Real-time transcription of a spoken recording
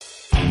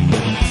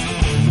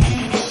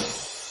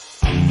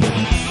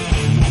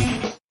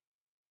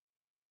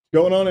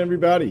Going on,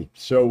 everybody?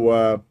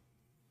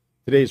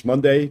 Today's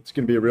Monday. It's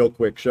going to be a real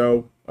quick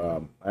show.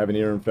 I have an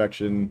ear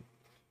infection.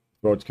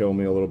 Throat's killing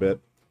me a little bit.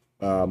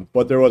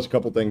 But there was a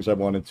couple things I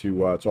wanted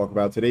to talk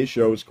about. Today's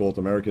show is called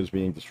America's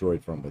Being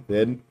Destroyed from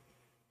Within.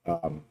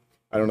 Um,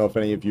 I don't know if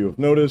any of you have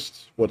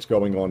noticed what's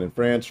going on in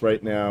France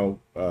right now.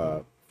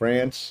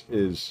 France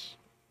is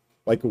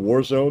like a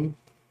war zone.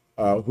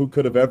 Who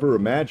could have ever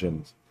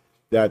imagined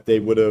that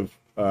they would have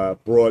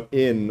brought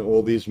in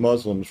all these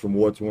Muslims from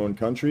war-torn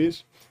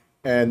countries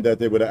and that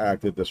they would have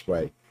acted this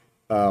way?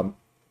 Um,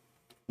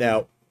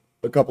 Now,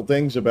 a couple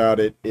things about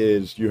it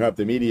is you have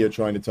the media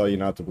trying to tell you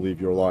not to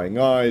believe your lying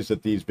eyes,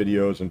 that these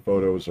videos and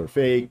photos are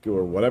fake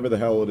or whatever the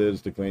hell it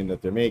is, the claim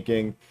that they're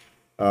making.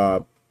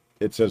 Uh,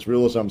 it's as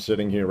real as I'm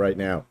sitting here right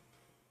now.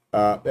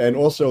 And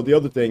also, the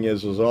other thing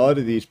is a lot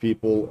of these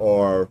people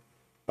are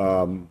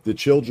the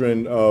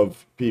children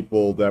of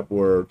people that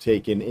were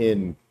taken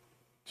in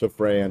to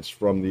France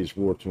from these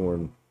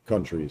war-torn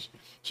countries.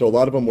 So a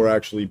lot of them were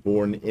actually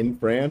born in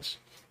France,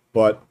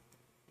 but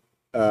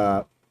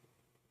uh,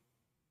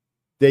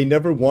 they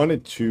never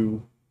wanted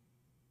to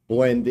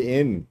blend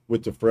in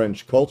with the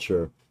French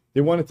culture.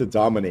 They wanted to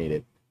dominate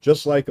it,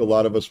 just like a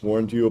lot of us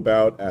warned you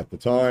about at the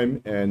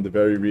time, and the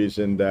very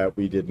reason that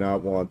we did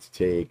not want to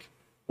take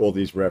all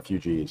these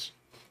refugees.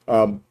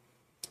 Um,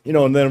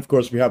 and then of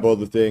course we have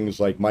other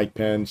things like Mike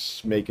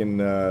Pence making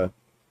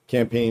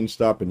campaign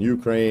stop in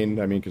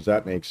Ukraine. I mean, because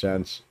that makes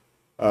sense.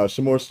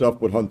 Some more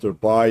stuff with Hunter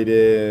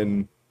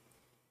Biden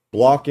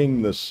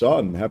blocking the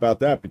sun. How about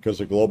that? Because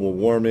of global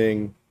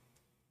warming.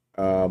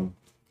 Um,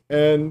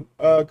 and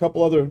a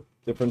couple other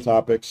different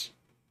topics.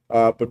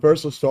 But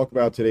first, let's talk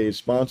about today's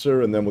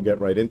sponsor, and then we'll get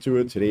right into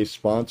it. Today's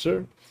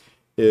sponsor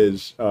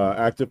is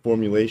Active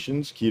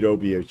Formulations Keto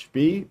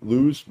BHB.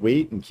 Lose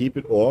weight and keep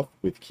it off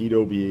with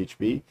Keto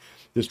BHB.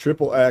 This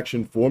triple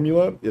action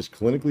formula is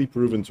clinically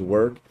proven to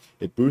work.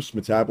 It boosts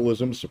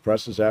metabolism,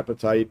 suppresses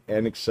appetite,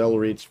 and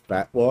accelerates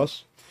fat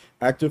loss.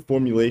 Active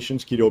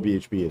Formulations Keto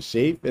BHB is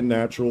safe and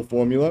natural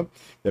formula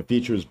that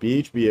features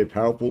BHB, a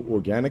powerful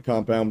organic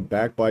compound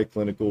backed by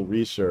clinical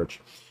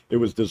research. It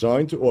was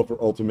designed to offer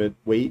ultimate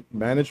weight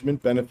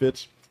management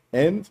benefits,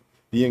 and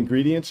the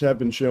ingredients have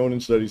been shown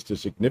in studies to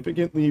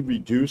significantly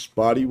reduce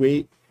body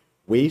weight,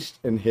 waist,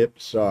 and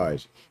hip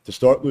size. To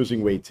start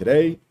losing weight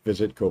today,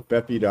 visit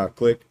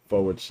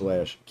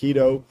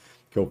kofefi.click/keto,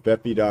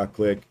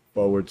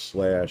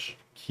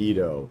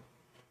 kofefi.click/keto.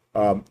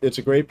 It's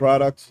a great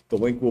product. The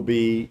link will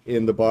be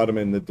in the bottom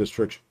in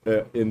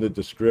the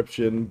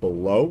description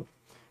below,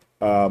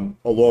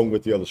 along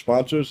with the other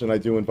sponsors. And I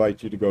do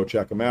invite you to go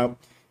check them out.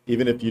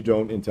 Even if you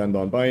don't intend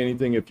on buying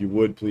anything, if you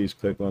would, please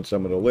click on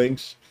some of the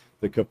links.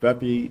 The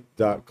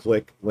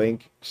kofefi.click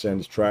link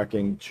sends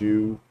tracking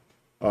to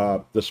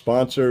the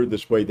sponsor.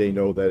 This way they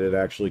know that it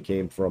actually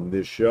came from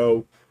this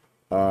show,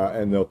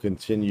 and they'll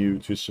continue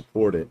to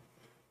support it.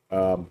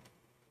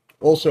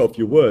 Also, if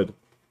you would,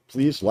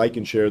 please like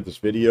and share this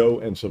video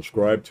and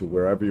subscribe to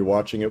wherever you're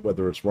watching it,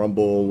 whether it's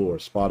Rumble or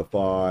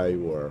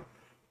Spotify or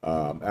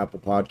Apple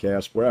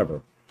Podcasts,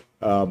 wherever.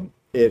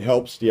 It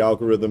helps the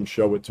algorithm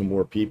show it to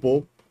more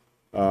people,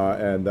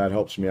 and that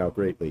helps me out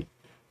greatly.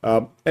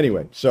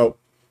 Anyway, so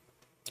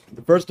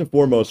first and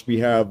foremost, we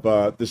have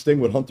this thing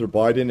with Hunter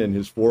Biden and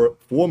his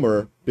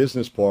former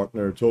business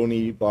partner,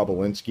 Tony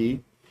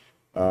Bobulinski.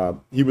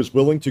 He was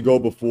willing to go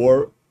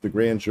before the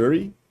grand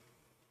jury,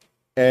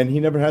 and he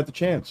never had the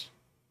chance.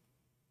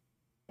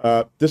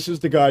 This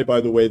is the guy,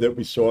 by the way, that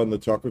we saw on the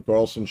Tucker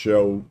Carlson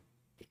show.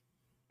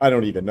 I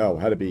don't even know,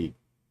 had to be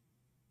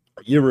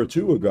a year or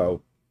two ago,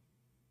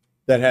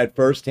 that had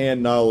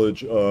firsthand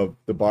knowledge of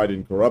the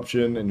Biden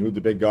corruption and who the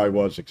big guy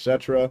was,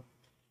 etc.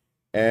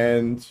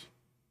 And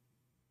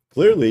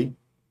clearly,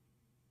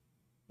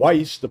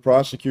 Weiss, the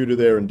prosecutor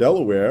there in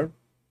Delaware,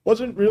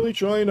 wasn't really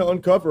trying to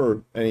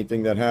uncover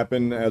anything that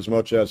happened as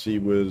much as he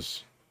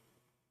was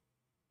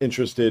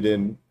interested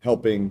in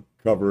helping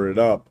cover it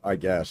up, I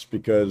guess,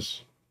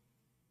 because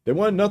they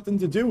wanted nothing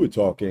to do with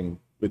talking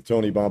with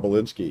Tony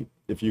Bobulinski,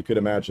 if you could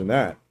imagine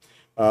that.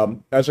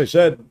 As I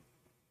said,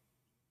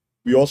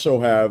 we also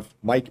have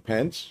Mike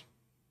Pence,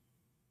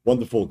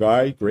 wonderful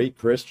guy, great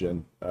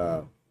Christian,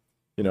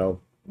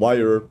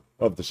 liar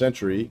of the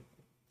century.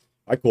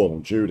 I call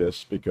him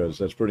Judas because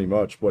that's pretty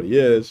much what he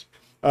is.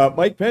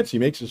 Mike Pence, he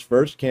makes his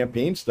first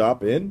campaign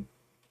stop in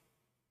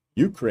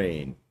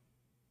Ukraine.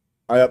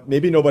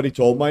 Maybe nobody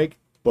told Mike,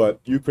 but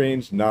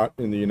Ukraine's not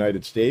in the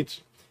United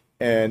States.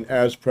 And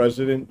as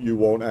president, you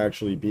won't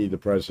actually be the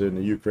president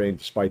of Ukraine,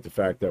 despite the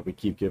fact that we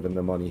keep giving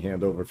them money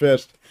hand over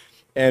fist.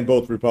 And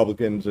both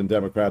Republicans and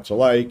Democrats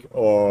alike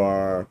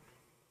are,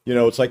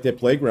 it's like their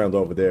playground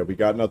over there. We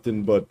got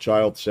nothing but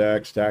child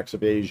sex, tax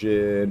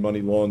evasion,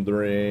 money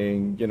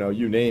laundering,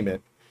 you name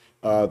it.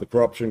 The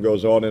corruption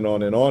goes on and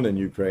on and on in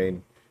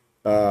Ukraine.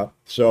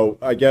 So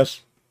I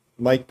guess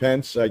Mike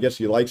Pence, I guess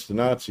he likes the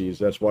Nazis.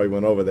 That's why he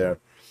went over there.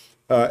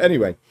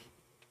 Anyway,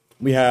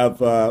 we have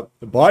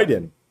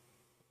Biden.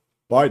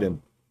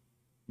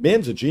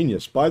 Man's a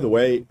genius. By the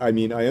way, I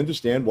mean, I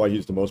understand why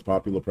he's the most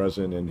popular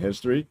president in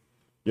history.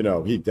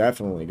 He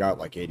definitely got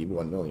like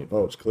 81 million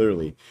votes,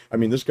 clearly. I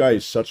mean, this guy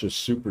is such a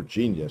super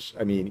genius.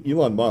 I mean,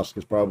 Elon Musk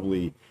is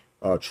probably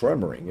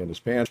tremoring in his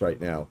pants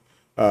right now.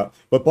 But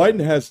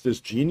Biden has this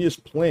genius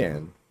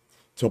plan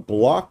to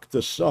block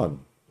the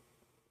sun,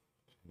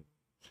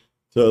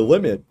 to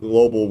limit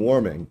global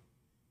warming.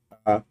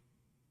 A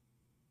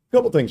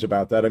couple things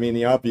about that. I mean,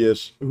 the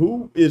obvious,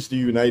 who is the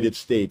United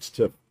States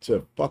to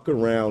fuck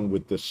around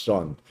with the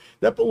sun?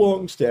 That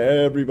belongs to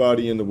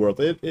everybody in the world.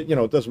 It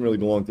doesn't really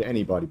belong to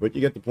anybody, but you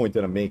get the point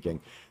that I'm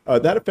making.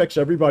 That affects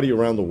everybody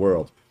around the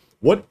world.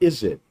 What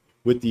is it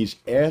with these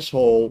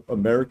asshole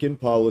American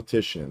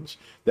politicians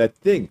that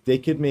think they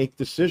can make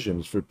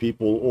decisions for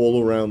people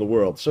all around the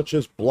world, such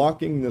as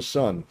blocking the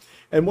sun?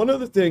 And one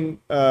other thing,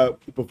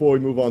 before we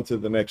move on to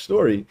the next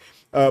story,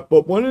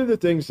 but one of the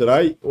things that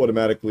I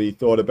automatically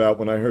thought about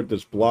when I heard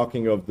this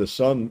blocking of the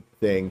sun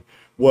thing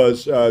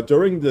was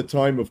during the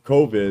time of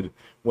COVID,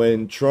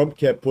 when Trump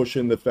kept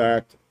pushing the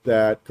fact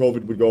that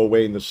COVID would go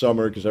away in the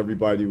summer because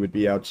everybody would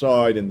be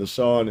outside in the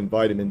sun and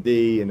vitamin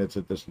D and it's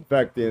a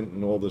disinfectant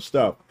and all this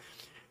stuff.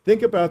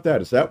 Think about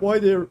that. Is that why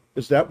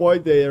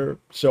they're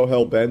so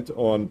hell bent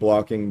on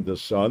blocking the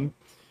sun?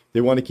 They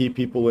want to keep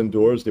people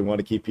indoors. They want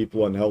to keep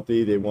people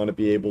unhealthy. They want to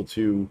be able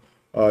to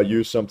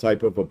use some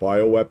type of a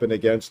bioweapon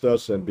against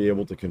us and be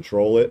able to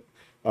control it,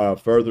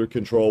 further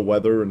control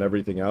weather and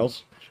everything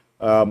else.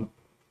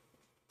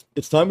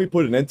 It's time we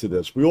put an end to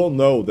this. We all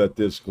know that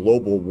this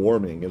global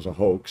warming is a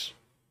hoax,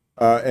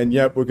 and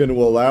yet we're going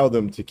to allow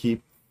them to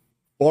keep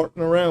farting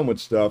around with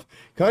stuff,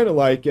 kind of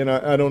like, and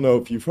I don't know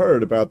if you've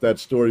heard about that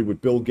story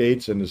with Bill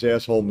Gates and his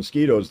asshole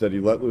mosquitoes that he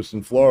let loose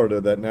in Florida,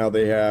 that now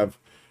they have,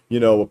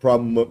 a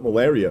problem with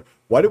malaria.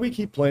 Why do we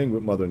keep playing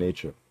with Mother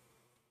Nature?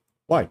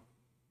 Why?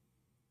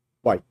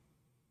 Why?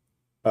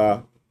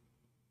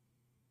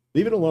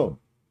 Leave it alone.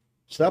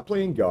 Stop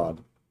playing God.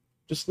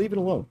 Just leave it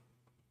alone.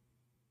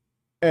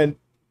 And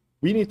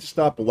we need to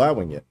stop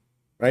allowing it,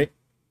 right?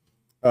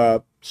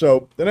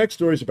 So the next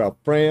story is about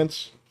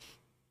France.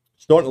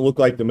 Starting to look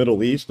like the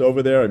Middle East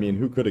over there. I mean,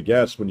 who could have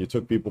guessed when you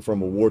took people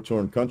from a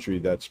war-torn country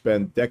that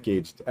spent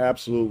decades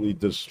absolutely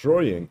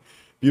destroying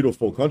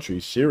beautiful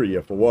countries,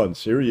 Syria for one.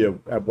 Syria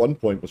at one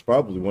point was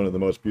probably one of the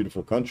most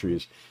beautiful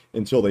countries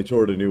until they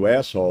tore it a new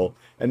asshole.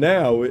 And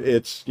now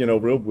it's,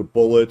 riddled with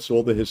bullets.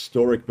 All the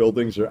historic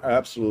buildings are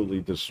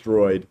absolutely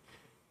destroyed.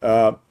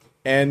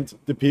 And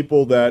the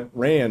people that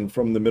ran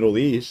from the Middle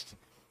East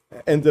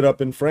ended up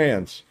in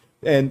France.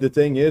 And the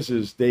thing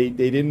is they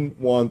didn't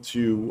want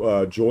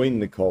to join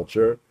the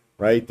culture,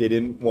 right? They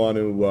didn't want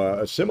to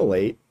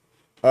assimilate.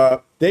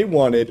 They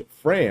wanted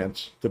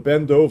France to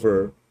bend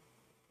over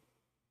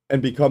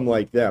and become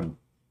like them.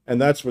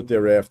 And that's what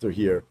they're after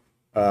here.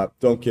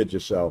 Don't kid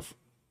yourself.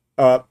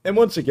 And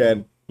once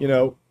again,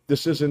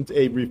 this isn't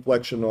a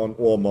reflection on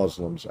all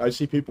Muslims. I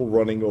see people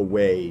running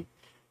away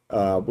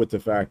with the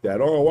fact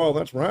that, oh, well,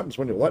 that's what happens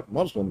when you let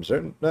Muslims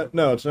in.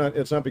 No, it's not.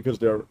 It's not because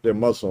they're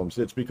Muslims.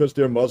 It's because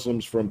they're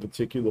Muslims from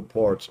particular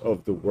parts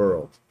of the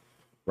world,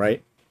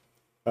 right?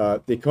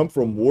 They come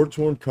from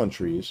war-torn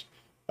countries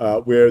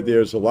where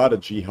there's a lot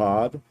of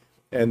jihad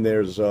and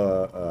there's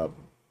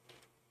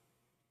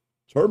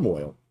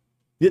turmoil.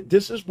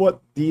 This is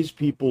what these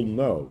people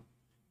know.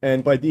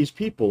 And by these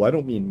people, I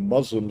don't mean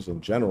Muslims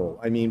in general.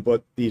 I mean,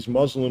 but these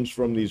Muslims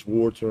from these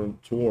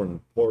war-torn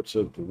parts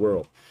of the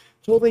world.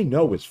 So all they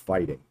know is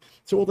fighting.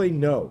 So all they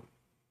know.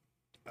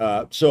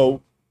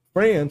 So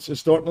France is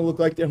starting to look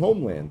like their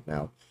homeland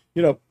now.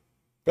 A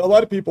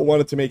lot of people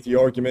wanted to make the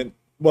argument,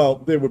 well,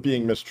 they were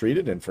being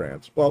mistreated in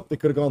France. Well, they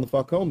could have gone the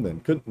fuck home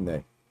then, couldn't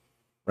they?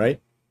 Right?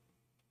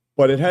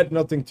 But it had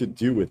nothing to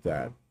do with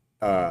that.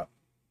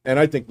 And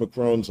I think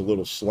Macron's a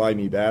little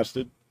slimy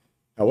bastard.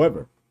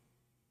 However,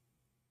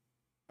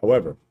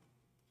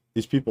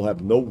 these people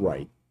have no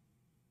right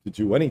to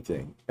do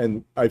anything.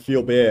 And I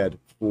feel bad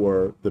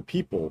for the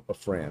people of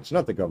France,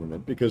 not the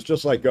government, because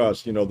just like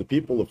us, the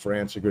people of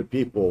France are good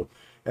people,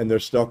 and they're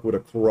stuck with a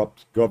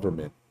corrupt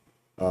government,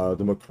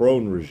 the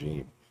Macron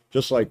regime,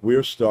 just like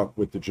we're stuck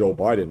with the Joe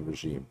Biden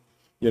regime.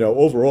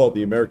 Overall,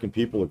 the American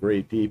people are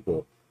great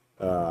people.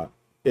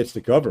 It's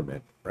the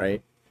government,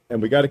 right?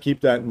 And we got to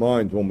keep that in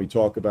mind when we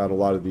talk about a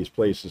lot of these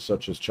places,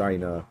 such as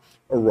China,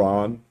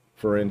 Iran,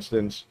 for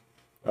instance,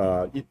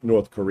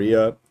 North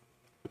Korea,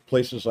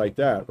 places like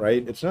that,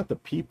 right? It's not the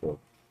people.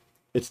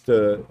 It's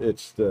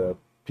the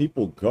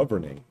people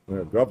governing,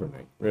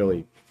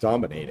 really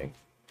dominating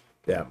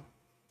them.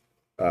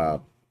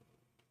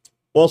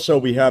 Also,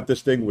 we have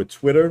this thing with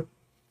Twitter.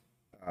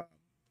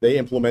 They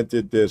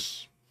implemented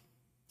this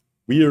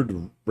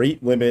weird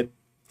rate limit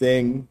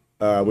thing,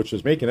 which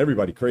is making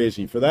everybody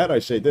crazy. For that, I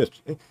say this.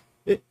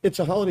 It's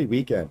a holiday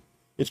weekend.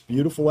 It's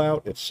beautiful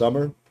out. It's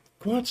summer.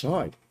 Go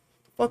outside.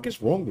 The fuck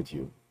is wrong with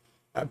you?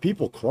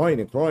 People crying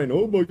and crying.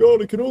 Oh my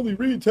God, I can only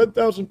read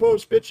 10,000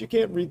 posts. Bitch, you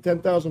can't read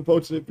 10,000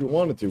 posts if you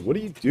wanted to. What are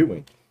you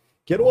doing?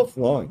 Get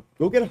offline.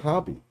 Go get a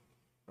hobby,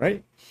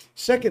 right?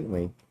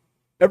 Secondly,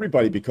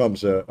 everybody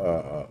becomes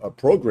a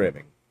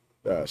programming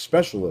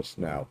specialist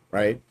now,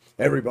 right?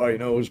 Everybody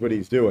knows what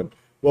he's doing.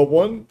 Well,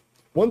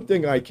 one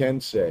thing I can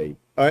say,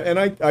 And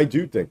I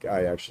do think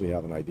I actually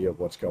have an idea of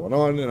what's going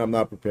on, and I'm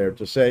not prepared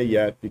to say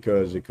yet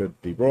because it could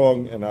be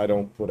wrong, and I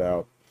don't put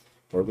out,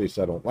 or at least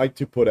I don't like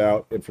to put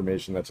out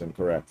information that's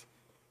incorrect.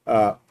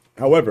 Uh,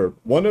 However,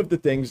 one of the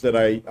things that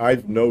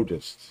I've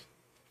noticed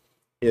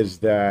is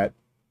that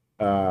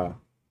uh,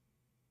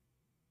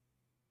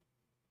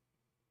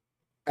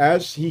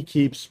 as he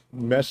keeps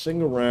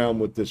messing around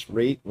with this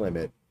rate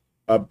limit,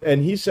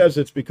 and he says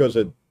it's because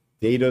of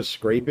data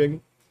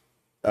scraping,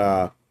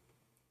 uh,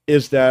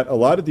 is that a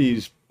lot of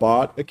these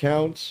bot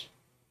accounts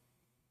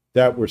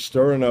that were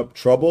stirring up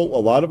trouble, a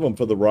lot of them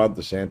for the Ron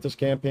DeSantis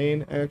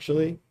campaign,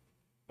 actually,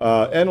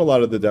 and a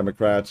lot of the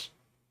Democrats,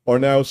 are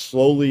now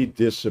slowly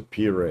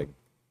disappearing.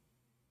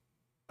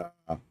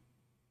 Uh,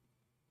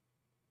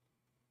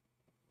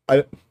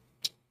 I,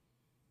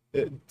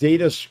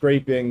 Data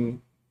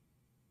scraping,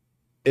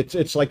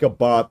 it's like a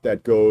bot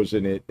that goes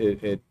and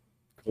it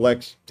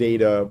collects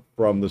data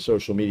from the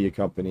social media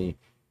company,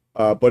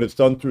 but it's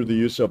done through the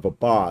use of a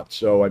bot.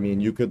 So I mean,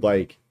 you could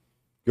like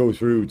go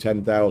through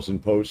 10,000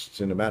 posts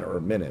in a matter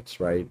of minutes,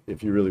 right?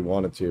 If you really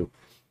wanted to.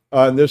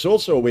 And there's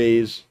also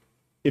ways,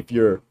 if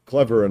you're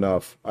clever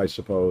enough, I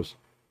suppose,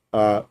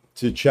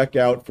 to check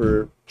out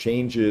for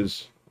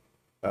changes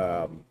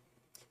um,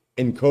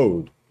 in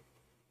code,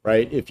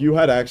 right? If you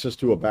had access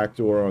to a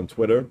backdoor on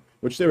Twitter,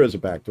 which there is a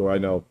backdoor, I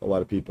know a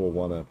lot of people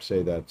want to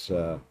say that's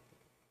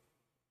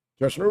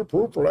there's no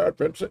proof for that,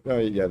 Vincent. No,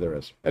 yeah, there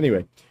is.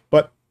 Anyway,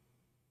 but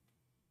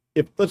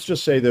if let's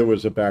just say there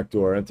was a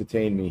backdoor,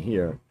 entertain me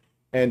here,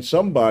 and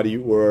somebody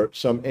or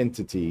some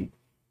entity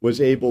was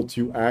able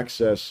to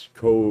access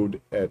code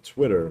at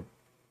Twitter,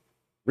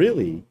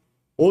 really,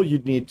 all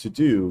you'd need to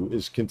do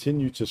is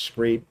continue to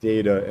scrape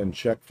data and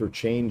check for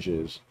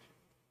changes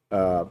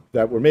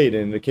that were made.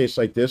 And in a case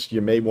like this, you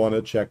may want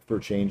to check for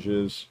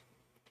changes,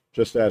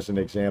 just as an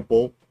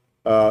example,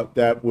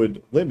 that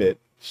would limit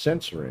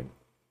censoring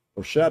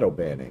or shadow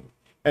banning.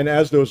 And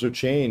as those are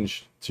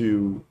changed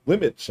to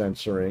limit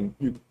censoring,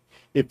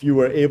 if you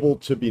were able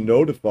to be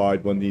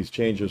notified when these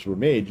changes were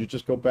made, you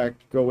just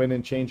go in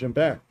and change them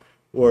back,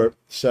 or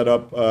set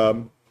up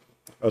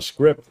a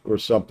script or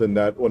something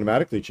that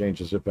automatically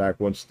changes it back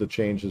once the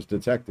change is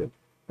detected,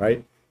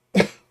 right?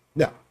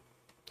 Now,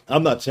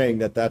 I'm not saying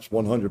that that's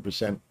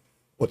 100%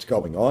 what's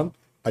going on.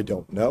 I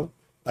don't know.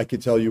 I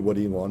could tell you what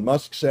Elon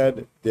Musk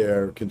said. They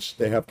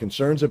have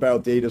concerns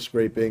about data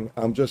scraping.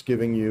 I'm just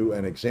giving you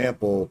an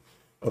example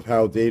of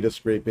how data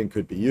scraping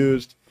could be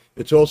used.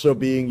 It's also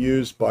being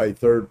used by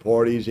third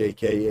parties,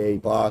 aka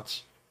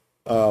bots.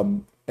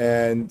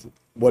 And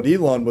what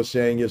Elon was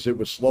saying is it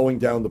was slowing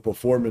down the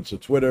performance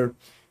of Twitter.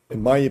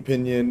 In my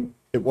opinion,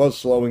 it was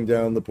slowing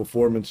down the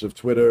performance of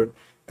Twitter,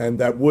 and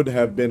that would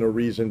have been a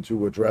reason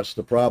to address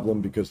the problem,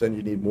 because then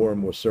you need more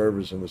and more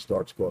servers and it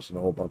starts costing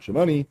a whole bunch of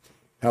money.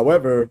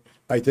 However,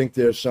 I think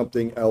there's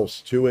something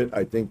else to it.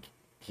 I think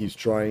he's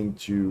trying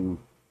to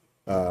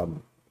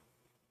um,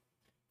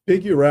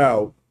 figure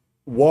out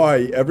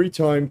why every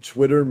time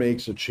Twitter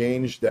makes a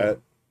change that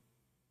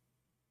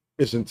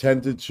is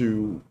intended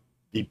to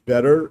be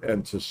better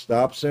and to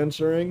stop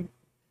censoring,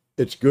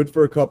 it's good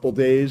for a couple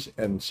days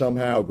and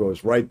somehow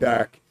goes right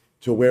back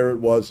to where it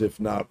was, if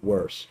not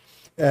worse.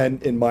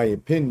 And in my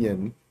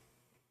opinion,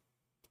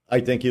 I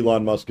think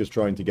Elon Musk is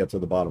trying to get to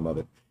the bottom of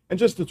it. And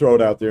just to throw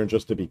it out there and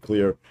just to be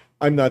clear,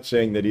 I'm not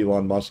saying that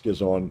Elon Musk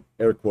is on,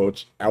 air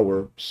quotes,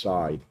 our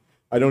side.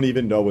 I don't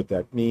even know what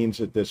that means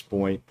at this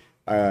point.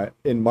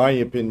 In my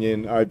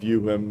opinion, I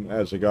view him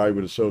as a guy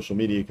with a social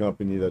media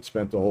company that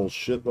spent a whole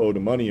shitload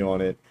of money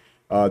on it,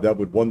 that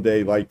would one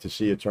day like to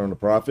see it turn a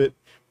profit,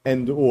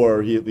 and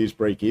or he at least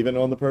break even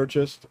on the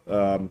purchase.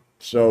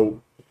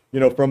 So,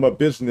 from a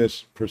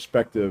business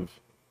perspective,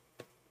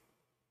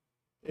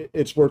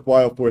 it's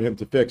worthwhile for him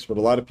to fix. But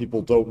a lot of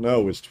people don't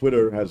know is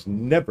Twitter has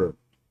never,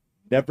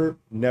 never,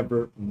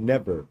 never,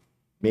 never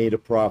made a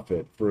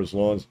profit for as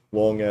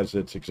long as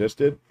it's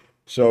existed.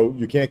 So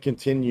you can't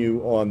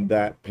continue on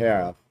that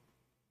path,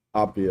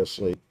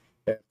 obviously,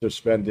 after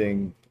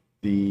spending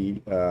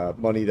the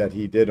money that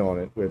he did on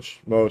it, which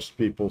most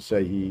people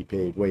say he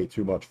paid way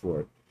too much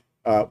for it.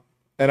 Uh,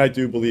 and I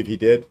do believe he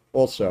did.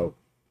 Also,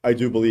 I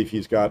do believe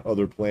he's got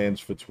other plans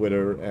for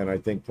Twitter, and I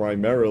think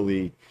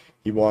primarily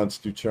he wants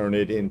to turn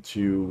it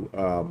into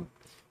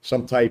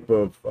some type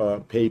of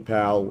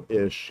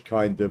PayPal-ish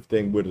kind of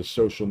thing with a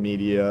social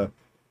media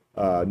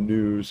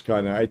news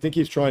kind of. I think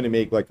he's trying to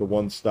make like a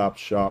one-stop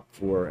shop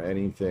for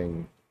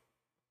anything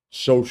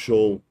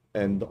social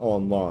and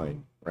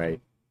online, right?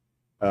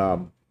 I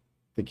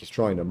think he's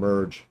trying to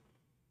merge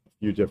a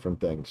few different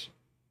things.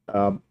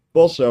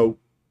 Also,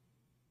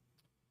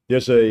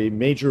 there's a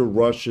major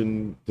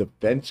Russian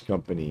defense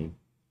company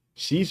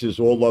seizes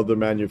all other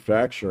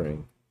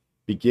manufacturing,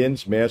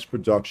 begins mass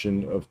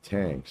production of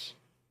tanks.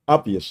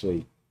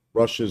 Obviously,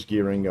 Russia's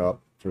gearing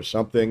up for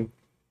something.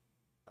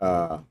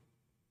 At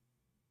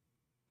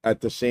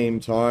the same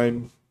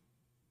time,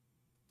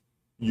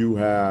 you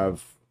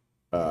have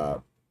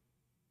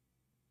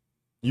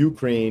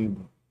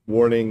Ukraine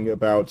warning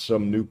about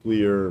some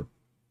nuclear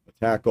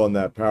attack on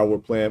that power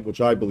plant,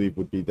 which I believe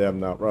would be them,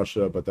 not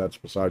Russia, but that's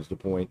besides the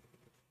point.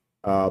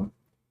 Um,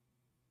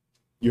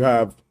 you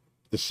have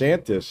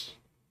DeSantis.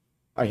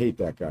 I hate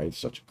that guy. He's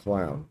such a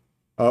clown.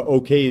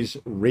 OK's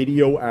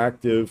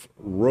radioactive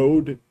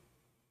road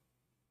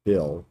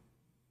bill,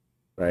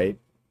 right?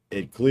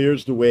 It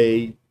clears the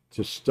way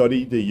to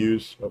study the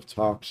use of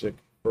toxic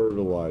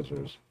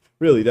fertilizers.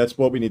 Really, that's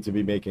what we need to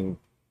be making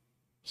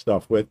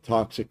stuff with,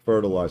 toxic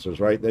fertilizers,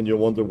 right? Then you'll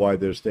wonder why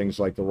there's things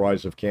like the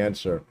rise of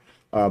cancer.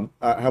 How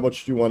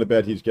much do you want to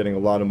bet he's getting a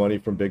lot of money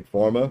from Big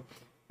Pharma?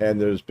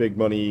 And there's big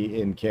money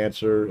in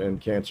cancer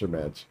and cancer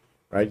meds,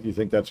 right? You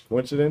think that's a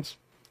coincidence?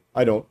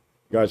 I don't.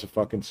 You guy's a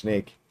fucking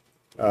snake.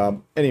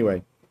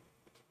 Anyway,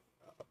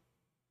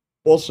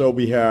 also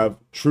we have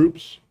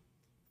troops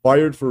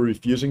fired for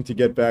refusing to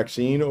get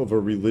vaccine over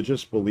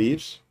religious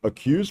beliefs,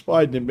 accused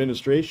Biden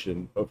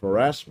administration of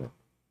harassment.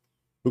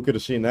 Who could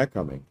have seen that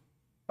coming?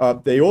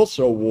 They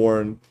also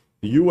warn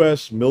the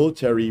U.S.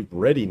 military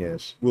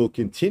readiness will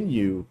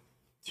continue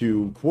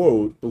to,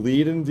 quote,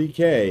 bleed and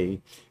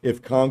decay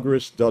if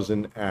Congress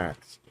doesn't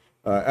act.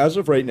 As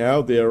of right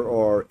now, there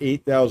are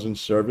 8,000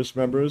 service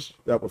members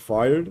that were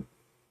fired.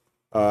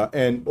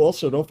 And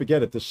also, don't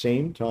forget, at the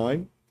same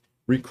time,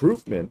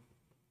 recruitment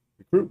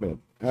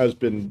has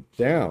been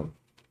down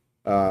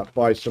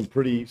by some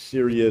pretty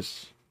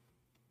serious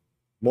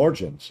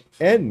margins.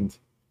 And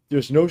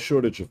there's no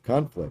shortage of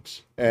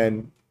conflicts.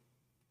 And,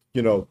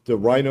 you know, the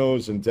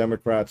rhinos and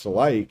Democrats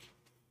alike,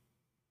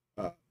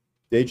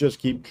 they just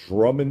keep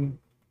drumming,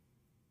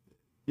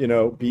 you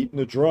know, beating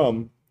the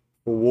drum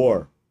for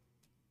war.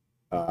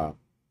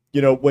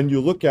 You know, when you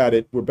look at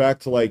it, we're back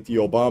to like the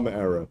Obama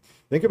era.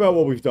 Think about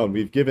what we've done.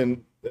 We've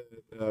given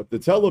the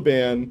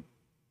Taliban,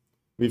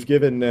 we've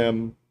given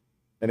them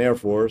an air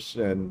force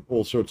and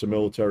all sorts of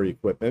military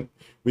equipment.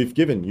 We've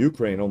given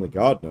Ukraine only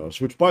God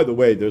knows, which, by the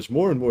way, there's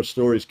more and more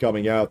stories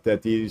coming out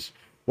that these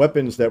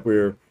weapons that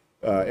we're,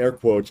 air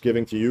quotes,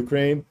 giving to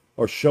Ukraine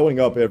are showing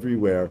up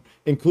everywhere,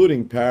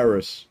 including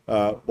Paris,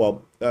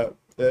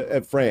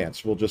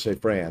 France, we'll just say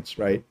France,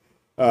 right?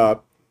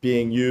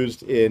 Being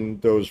used in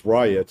those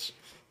riots.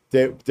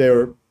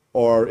 There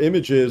are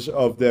images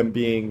of them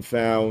being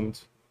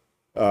found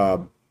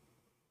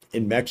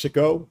in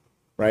Mexico,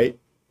 right?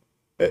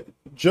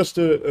 Just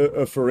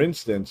for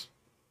instance,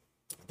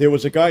 there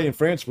was a guy in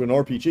France with an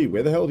RPG.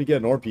 Where the hell did he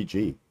get an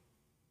RPG?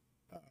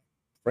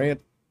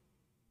 France.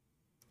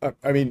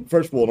 I mean,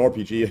 first of all, an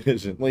RPG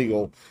isn't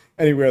legal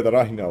anywhere that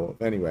I know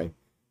of, anyway,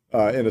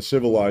 in a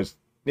civilized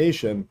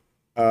nation.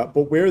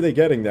 But where are they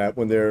getting that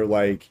when they're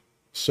like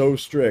so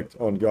strict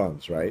on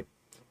guns, right?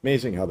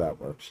 Amazing how that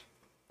works.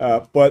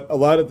 But a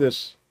lot of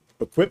this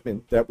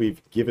equipment that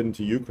we've given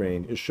to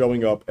Ukraine is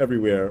showing up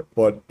everywhere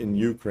but in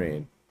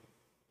Ukraine.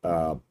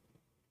 And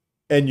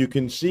you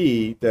can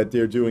see that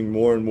they're doing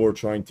more and more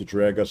trying to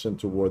drag us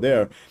into war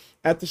there.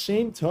 At the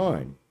same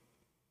time,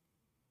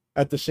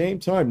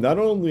 not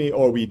only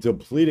are we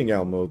depleting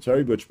our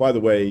military, which, by the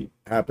way,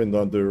 happened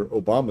under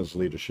Obama's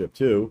leadership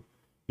too,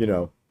 you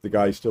know, the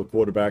guy's still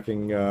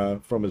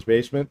quarterbacking from his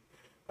basement.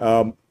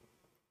 But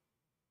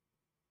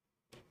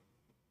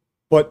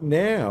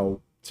now,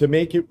 to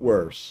make it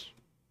worse,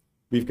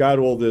 we've got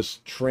all this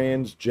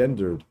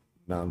transgendered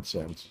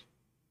nonsense,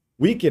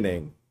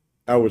 weakening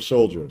our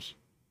soldiers,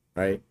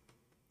 right?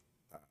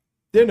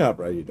 They're not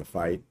ready to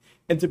fight.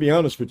 And to be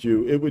honest with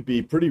you, it would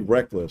be pretty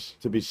reckless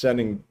to be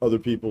sending other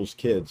people's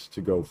kids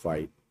to go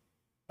fight.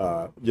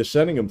 You're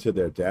sending them to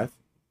their death.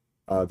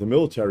 The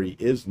military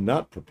is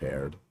not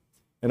prepared.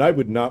 And I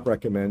would not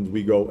recommend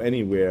we go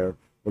anywhere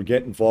or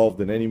get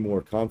involved in any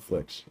more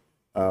conflicts.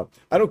 I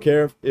don't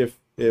care if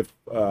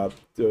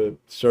the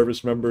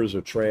service members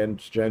are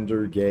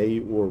transgender, gay,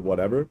 or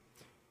whatever.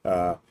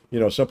 You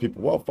know, some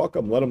people, well, fuck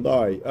them, let them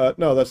die.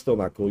 No, that's still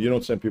not cool. You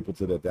don't send people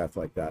to their death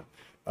like that.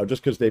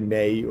 Just because they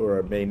may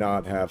or may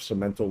not have some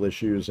mental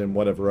issues and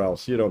whatever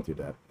else. You don't do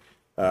that.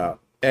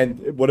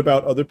 And what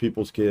about other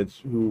people's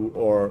kids who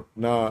are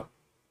not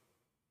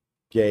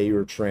gay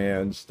or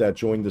trans that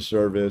join the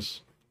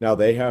service? Now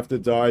they have to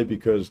die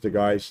because the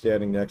guy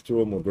standing next to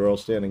him or girl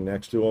standing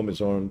next to him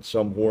is on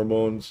some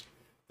hormones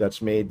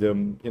that's made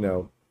them, you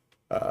know,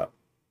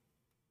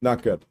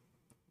 not good.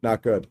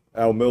 Not good.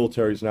 Our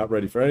military is not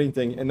ready for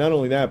anything. And not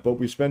only that, but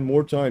we spend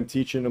more time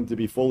teaching them to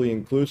be fully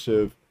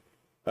inclusive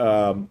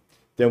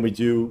than we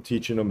do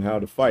teaching them how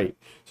to fight.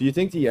 Do you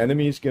think the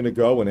enemy is going to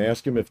go and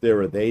ask him if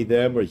they're a they,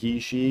 them, or he,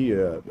 she,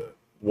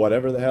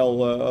 whatever the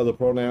hell other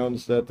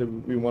pronouns that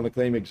we want to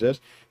claim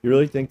exist? You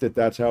really think that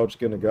that's how it's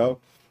going to go?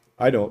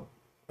 I don't.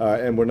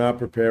 And we're not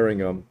preparing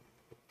them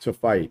to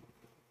fight.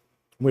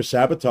 We're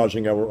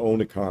sabotaging our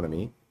own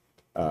economy.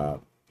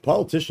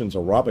 Politicians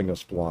are robbing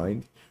us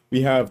blind.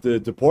 We have the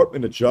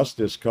Department of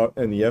Justice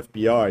and the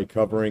FBI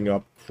covering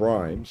up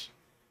crimes.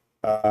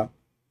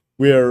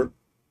 We're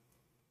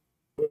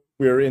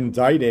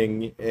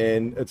indicting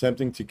and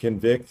attempting to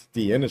convict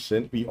the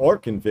innocent. We are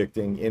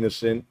convicting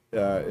innocent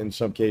in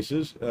some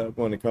cases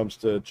when it comes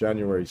to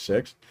January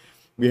 6th.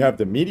 We have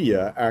the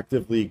media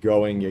actively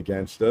going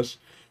against us.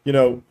 You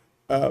know,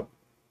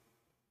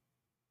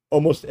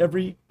 almost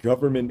every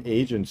government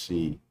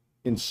agency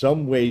in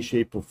some way,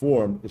 shape, or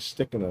form is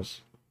sticking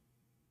us.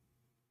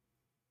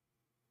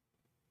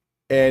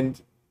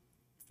 And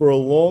for a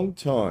long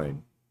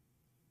time,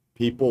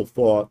 people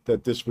thought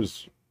that this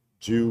was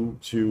due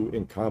to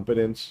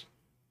incompetence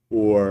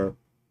or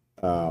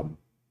um,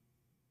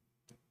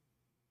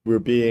 we're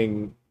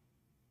being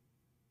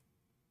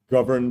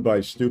governed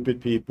by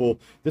stupid people.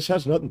 This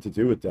has nothing to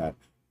do with that.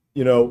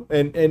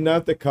 And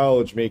not that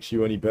college makes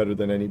you any better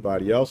than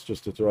anybody else,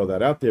 just to throw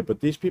that out there, but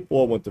these people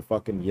all went to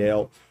fucking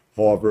Yale,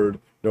 Harvard,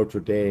 Notre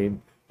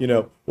Dame,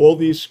 all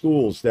these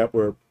schools that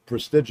were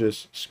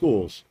prestigious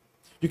schools.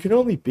 You can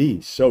only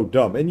be so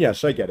dumb. And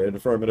yes, I get it,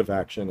 affirmative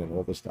action and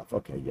all this stuff.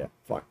 Okay, yeah,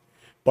 fine.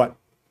 But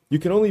you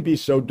can only be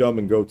so dumb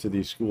and go to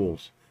these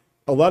schools.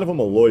 A lot of them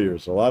are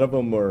lawyers. A lot of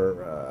them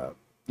are,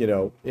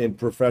 in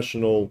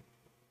professional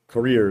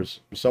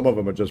careers. Some of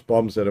them are just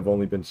bums that have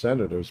only been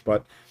senators,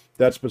 but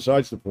that's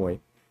besides the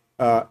point.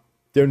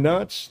 They're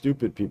not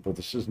stupid people.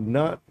 This is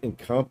not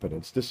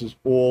incompetence. This is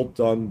all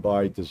done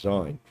by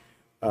design.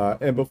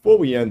 And before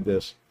we end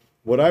this,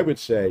 what I would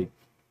say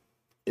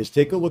is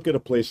take a look at a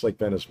place like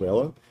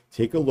Venezuela.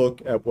 Take a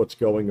look at what's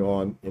going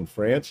on in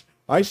France.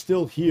 I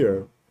still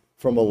hear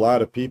from a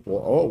lot of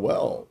people, oh,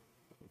 well,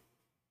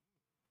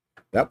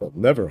 that will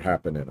never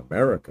happen in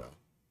America.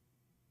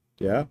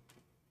 Yeah,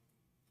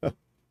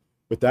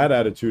 with that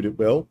attitude, it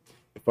will.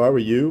 If I were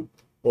you,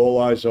 all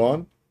eyes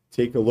on,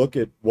 take a look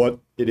at what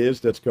it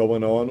is that's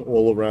going on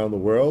all around the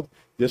world.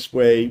 This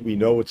way, we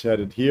know it's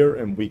headed here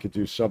and we could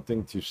do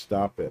something to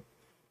stop it.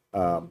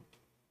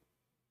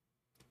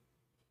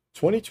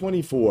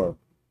 2024,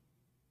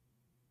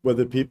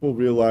 whether people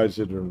realize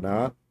it or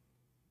not,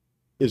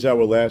 is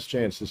our last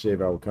chance to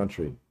save our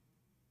country.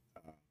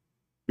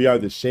 We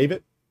either save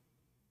it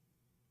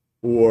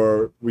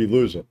or we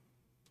lose it.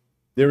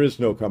 There is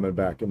no coming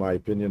back, in my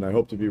opinion. I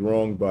hope to be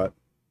wrong, but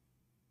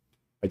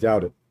I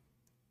doubt it.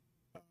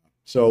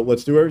 So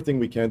let's do everything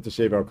we can to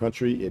save our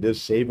country. It is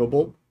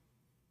savable,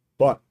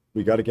 but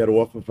we got to get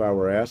off of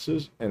our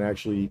asses and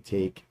actually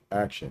take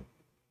action.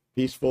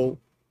 Peaceful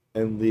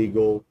and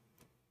legal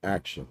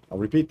action. I'll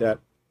repeat that.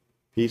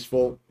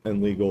 Peaceful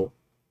and legal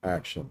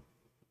action.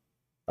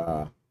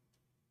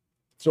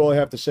 That's all I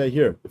have to say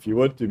here. If you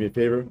would, do me a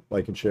favor,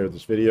 like and share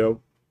this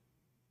video.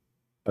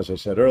 As I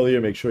said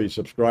earlier, make sure you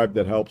subscribe.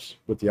 That helps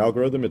with the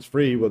algorithm. It's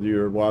free, whether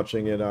you're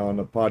watching it on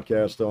a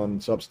podcast on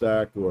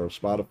Substack or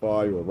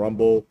Spotify or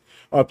Rumble.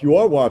 If you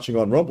are watching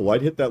on Rumble,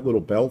 I'd hit that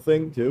little bell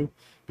thing too,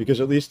 because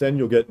at least then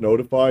you'll get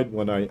notified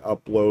when I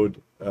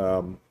upload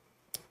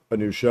a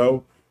new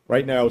show.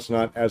 Right now, it's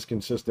not as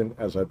consistent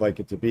as I'd like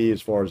it to be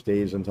as far as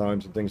days and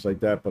times and things like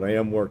that, but I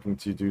am working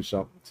to do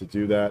something to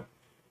do that.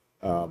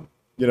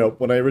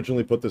 When I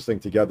originally put this thing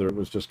together, it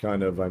was just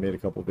kind of, I made a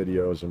couple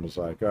videos and was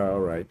like, oh, all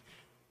right.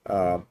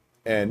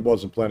 And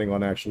wasn't planning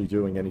on actually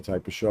doing any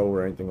type of show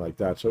or anything like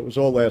that. So it was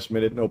all last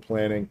minute, no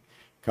planning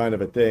kind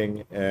of a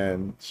thing.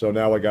 And so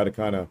now I got to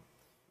kind of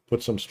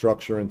put some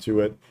structure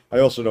into it. I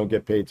also don't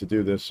get paid to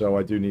do this, so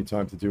I do need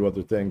time to do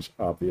other things,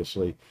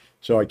 obviously.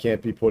 So I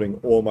can't be putting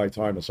all my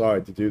time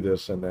aside to do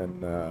this, and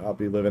then I'll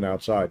be living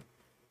outside.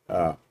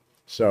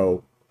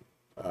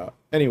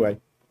 Anyway,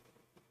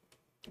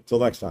 until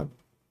next time.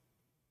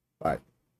 Bye.